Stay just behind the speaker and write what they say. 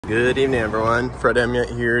Good evening, everyone. Fred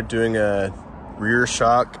Emiot here doing a rear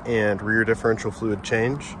shock and rear differential fluid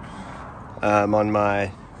change on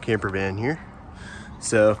my camper van here.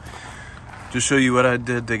 So to show you what I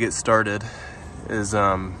did to get started is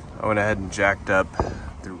I went ahead and jacked up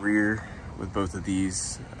the rear with both of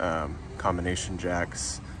these combination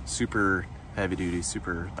jacks. Super heavy duty,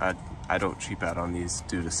 I don't cheap out on these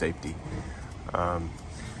due to safety.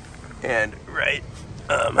 And right,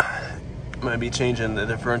 I'm gonna be changing the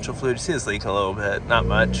differential fluid. You see it's leaking a little bit, not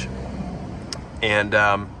much. And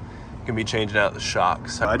gonna be changing out the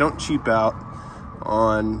shocks. I don't cheap out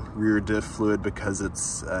on rear diff fluid because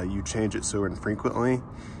it's you change it so infrequently,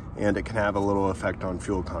 and it can have a little effect on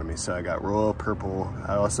fuel economy. So I got royal, purple.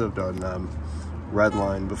 I also have done red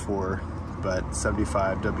line before, but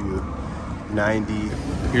 75 W90.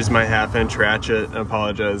 Here's my 1/2-inch ratchet. I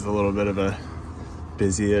apologize, a little bit of a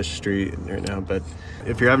busy-ish street right now, but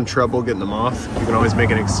if you're having trouble getting them off, you can always make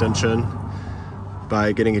an extension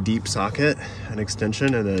by getting a deep socket, an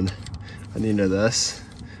extension, and then on the end of this,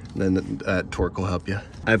 and then that torque will help you.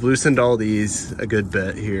 I've loosened all these a good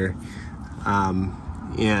bit here.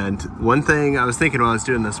 And one thing I was thinking while I was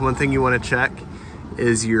doing this, one thing you want to check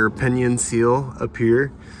is your pinion seal up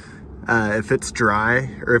here. If it's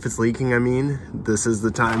dry, or if it's leaking, I mean, this is the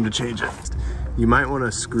time to change it. You might want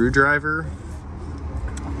a screwdriver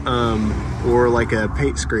or like a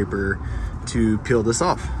paint scraper to peel this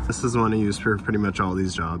off. This is one I use for pretty much all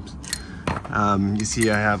these jobs. You see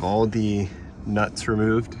I have all the nuts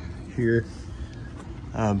removed here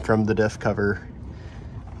from the diff cover,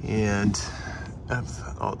 and I have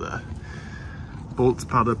all the bolts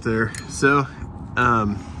piled up there. So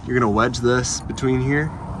you're gonna wedge this between here,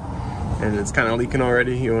 and it's kind of leaking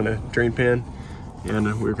already. You want a drain pan,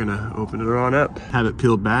 and we're gonna open it on up, have it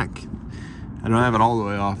peeled back. I don't have it all the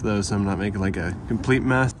way off though, so I'm not making like a complete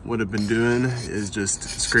mess. What I've been doing is just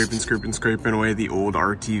scraping away the old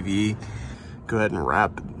RTV. Go ahead and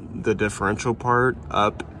wrap the differential part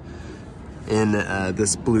up in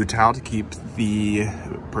this blue towel to keep the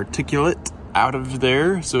particulate out of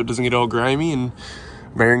there so it doesn't get all grimy, and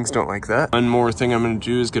bearings don't like that. One more thing I'm gonna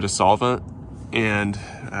do is get a solvent, and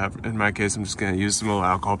in my case I'm just gonna use some little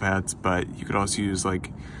alcohol pads, but you could also use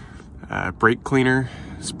like brake cleaner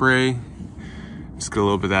spray. Just get a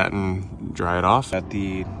little bit of that and dry it off. At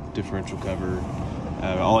the differential cover,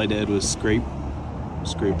 all I did was scrape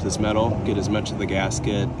this metal, get as much of the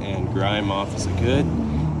gasket and grime off as I could,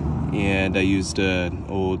 and I used an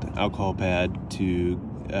old alcohol pad to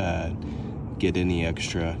get any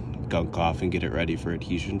extra gunk off and get it ready for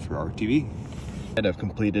adhesion for RTV. I've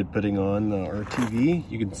completed putting on the RTV.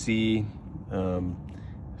 You can see I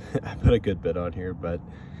put a good bit on here, but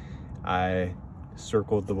I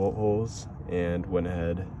circled the bolt holes and went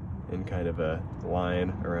ahead in kind of a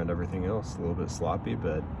line around everything else. A little bit sloppy,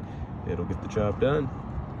 but it'll get the job done.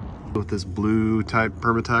 With this blue type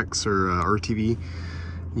Permatex or RTV,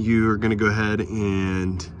 you're gonna go ahead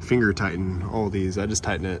and finger tighten all these. I just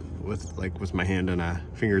tighten it with my hand and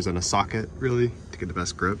fingers in a socket, really, to get the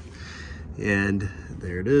best grip. And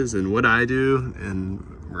there it is. And what I do in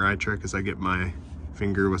Roadtrek is I get my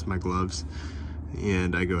finger with my gloves,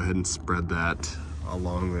 and I go ahead and spread that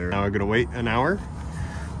along there. Now we're gonna wait an hour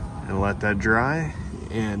and let that dry,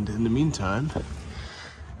 and in the meantime I'm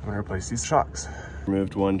gonna replace these shocks.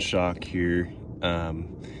 Removed one shock here.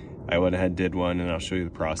 I went ahead and did one, and I'll show you the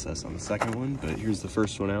process on the second one, but here's the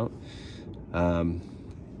first one out.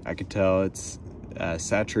 I could tell it's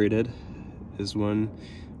saturated is one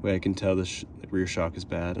way I can tell the rear shock is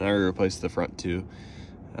bad, and I already replaced the front too.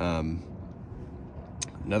 Another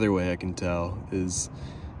way I can tell is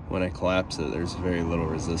when I collapse it, there's very little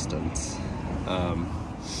resistance. So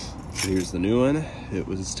here's the new one. It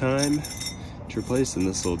was time to replace, and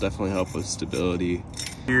this will definitely help with stability.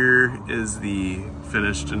 Here is the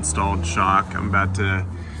finished installed shock. I'm about to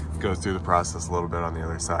go through the process a little bit on the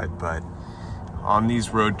other side, but on these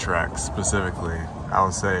Roadtreks specifically, I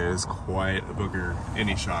will say it is quite a booger.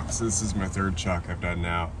 Any shocks. This is my third shock I've done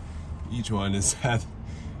now. Each one has had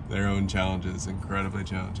their own challenges, incredibly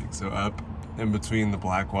challenging. So up in between the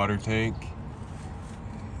black water tank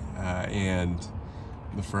and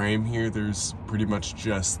the frame here, there's pretty much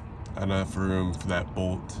just enough room for that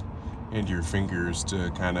bolt and your fingers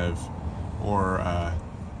to kind of, or a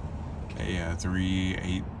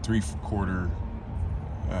 3/4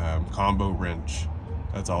 combo wrench.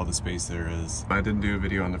 That's all the space there is. I didn't do a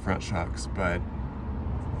video on the front shocks, but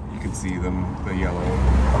you can see them, the yellow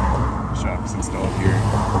shocks installed here.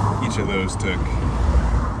 Each of those took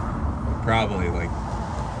probably like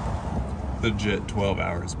legit 12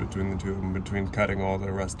 hours between the two of them, between cutting all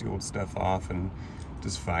the rusty old stuff off and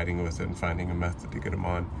just fighting with it and finding a method to get them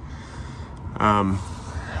on.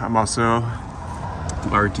 I'm also,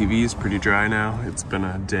 our RTV is pretty dry now. It's been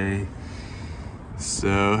a day.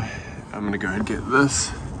 So I'm gonna go ahead and get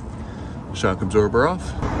this shock absorber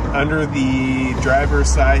off. Under the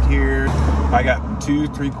driver's side here, I got two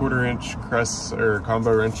 3/4 inch crest or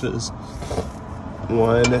combo wrenches.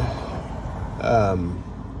 One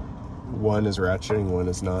is ratcheting, one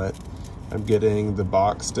is not. I'm getting the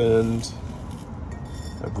boxed end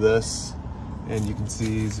of this, and you can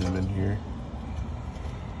see, zoom in here.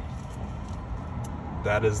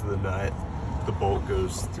 That is the nut. The bolt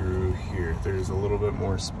goes through here. There's a little bit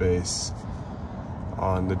more space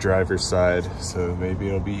on the driver's side, so maybe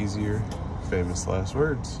it'll be easier. Famous last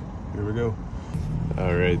words. Here we go.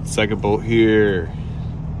 All right, second bolt here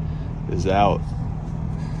is out.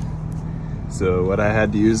 So what I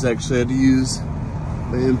had to use, actually had to use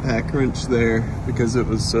my impact wrench there because it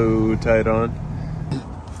was so tight on.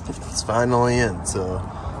 It's finally in, so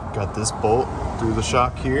got this bolt through the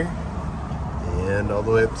shock here and all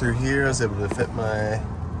the way up through here. I was able to fit my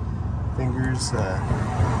fingers, I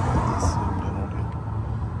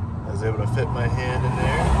was able to fit my hand in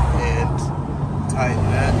there and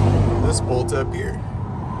tighten this bolt up here.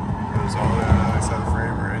 It was all the way on the other side of the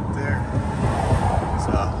frame right there.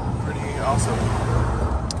 So pretty awesome.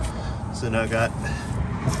 So now I got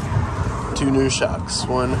two new shocks.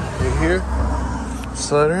 One right here,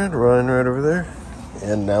 slider in, run right over there.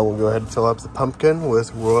 And now we'll go ahead and fill up the pumpkin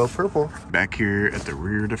with royal purple. Back here at the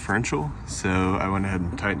rear differential. So I went ahead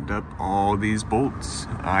and tightened up all these bolts.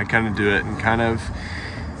 I kind of do it in kind of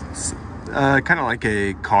like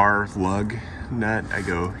a car lug nut. I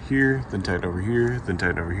go here, then tighten over here, then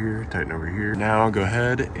tighten over here, tighten over here. Now I'll go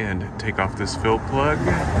ahead and take off this fill plug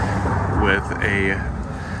with a,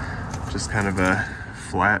 just kind of a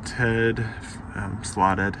flat head,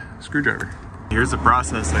 slotted screwdriver. Here's the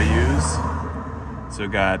process I use. So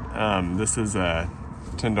got, this is a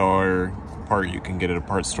 $10 part you can get at a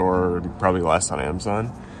parts store, or probably less on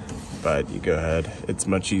Amazon. But you go ahead, it's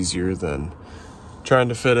much easier than trying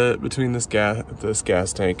to fit it between this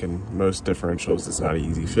gas tank and most differentials. It's not an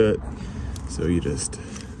easy fit. So you just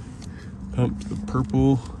pump the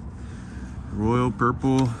purple, royal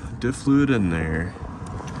purple diff fluid in there.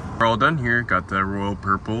 We're all done here. Got the royal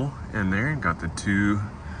purple in there and got the two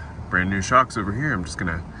brand new shocks over here. I'm just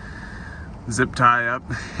gonna zip tie up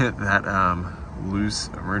that loose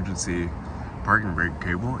emergency parking brake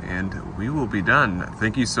cable and we will be done.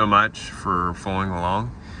 Thank you so much for following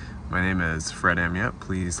along. My name is Fred Amiette.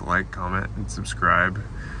 Please like, comment, and subscribe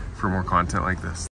for more content like this.